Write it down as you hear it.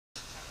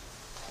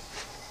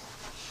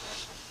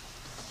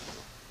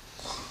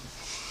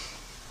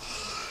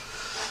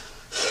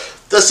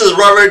This is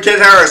Reverend Ted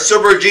Harris,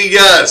 Super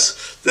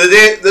Genius.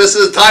 This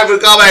is time for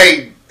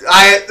coming.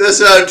 This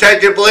is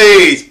attention,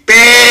 please.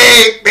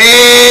 Beep,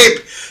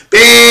 beep,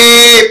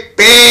 beep,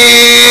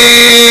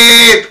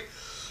 beep,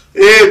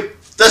 beep.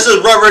 This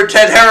is Reverend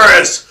Ted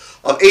Harris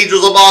of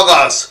Angels Among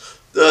Us.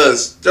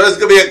 There's going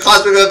to be a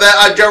cosmic event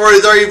on January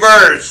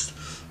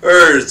 31st.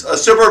 There's a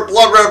super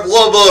blood red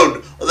blue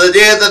moon on the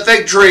day of the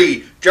fig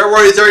tree,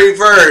 January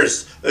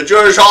 31st, the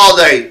Jewish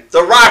holiday.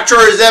 The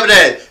rapture is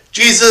imminent.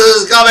 Jesus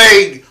is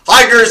coming.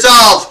 Hide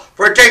yourself.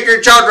 Protect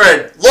your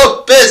children.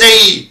 Look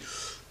busy.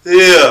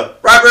 Yeah.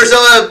 Wrap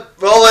yourself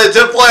in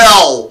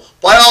tinfoil.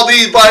 By all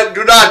means, but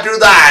do not do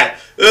that.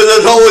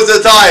 There's always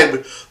the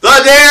time.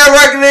 The day of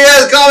reckoning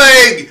is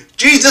coming.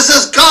 Jesus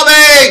is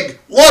coming.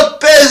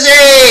 Look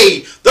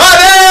busy. The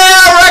day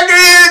of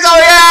reckoning is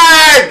coming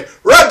in.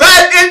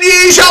 Repent and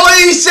ye shall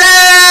be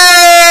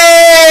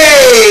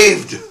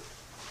saved.